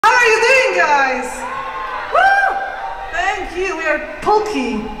guys. Woo! Thank you. We are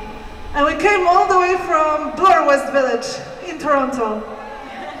Polky, and we came all the way from Bloor West Village in Toronto.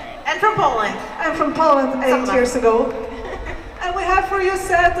 And from Poland. I'm from Poland 8 years ago. And we have for you a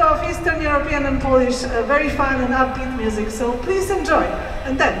set of Eastern European and Polish very fun and upbeat music, so please enjoy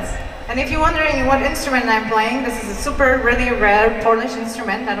and dance. And if you're wondering what instrument I'm playing, this is a super, really rare Polish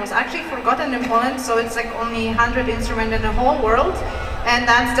instrument that was actually forgotten in Poland, so it's like only 100 instrument in the whole world, and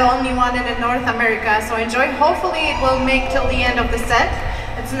that's the only one in North America, so enjoy. Hopefully it will make till the end of the set.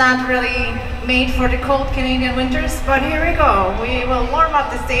 It's not really made for the cold Canadian winters, but here we go. We will warm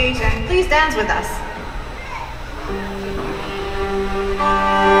up the stage, and please dance with us.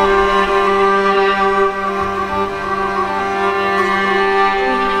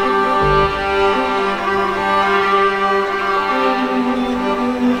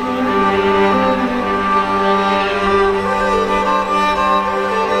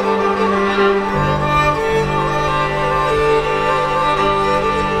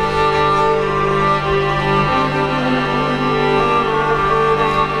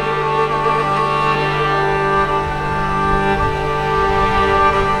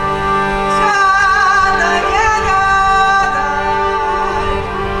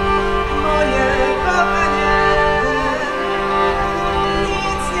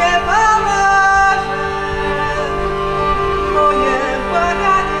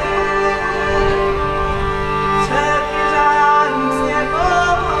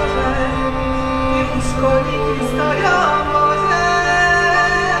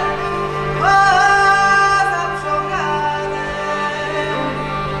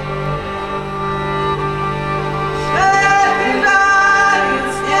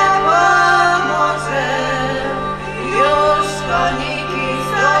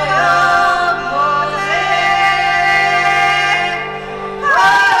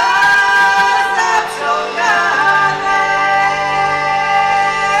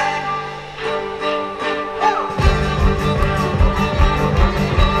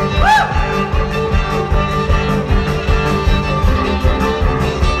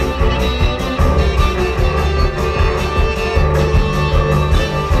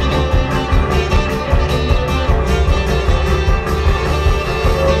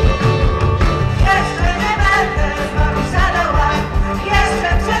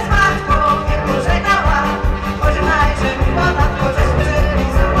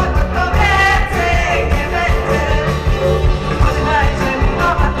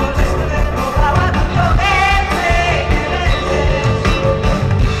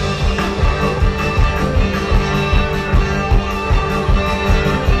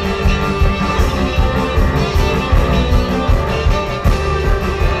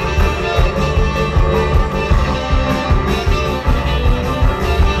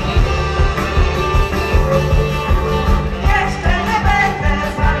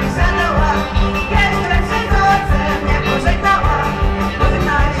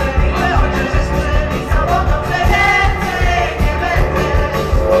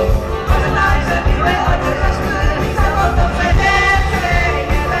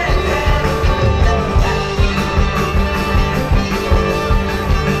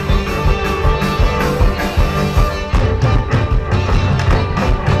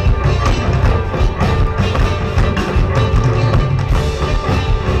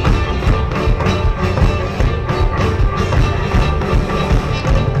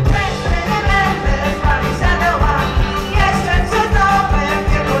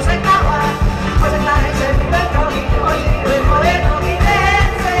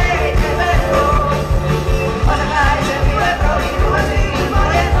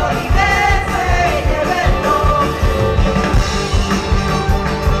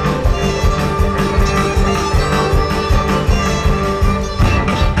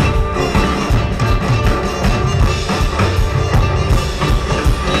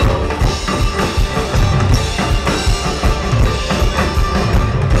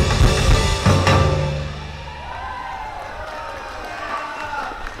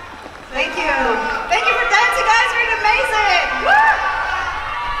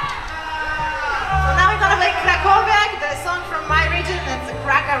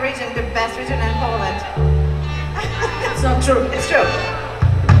 Region, the best region in Poland. It's not true. It's true.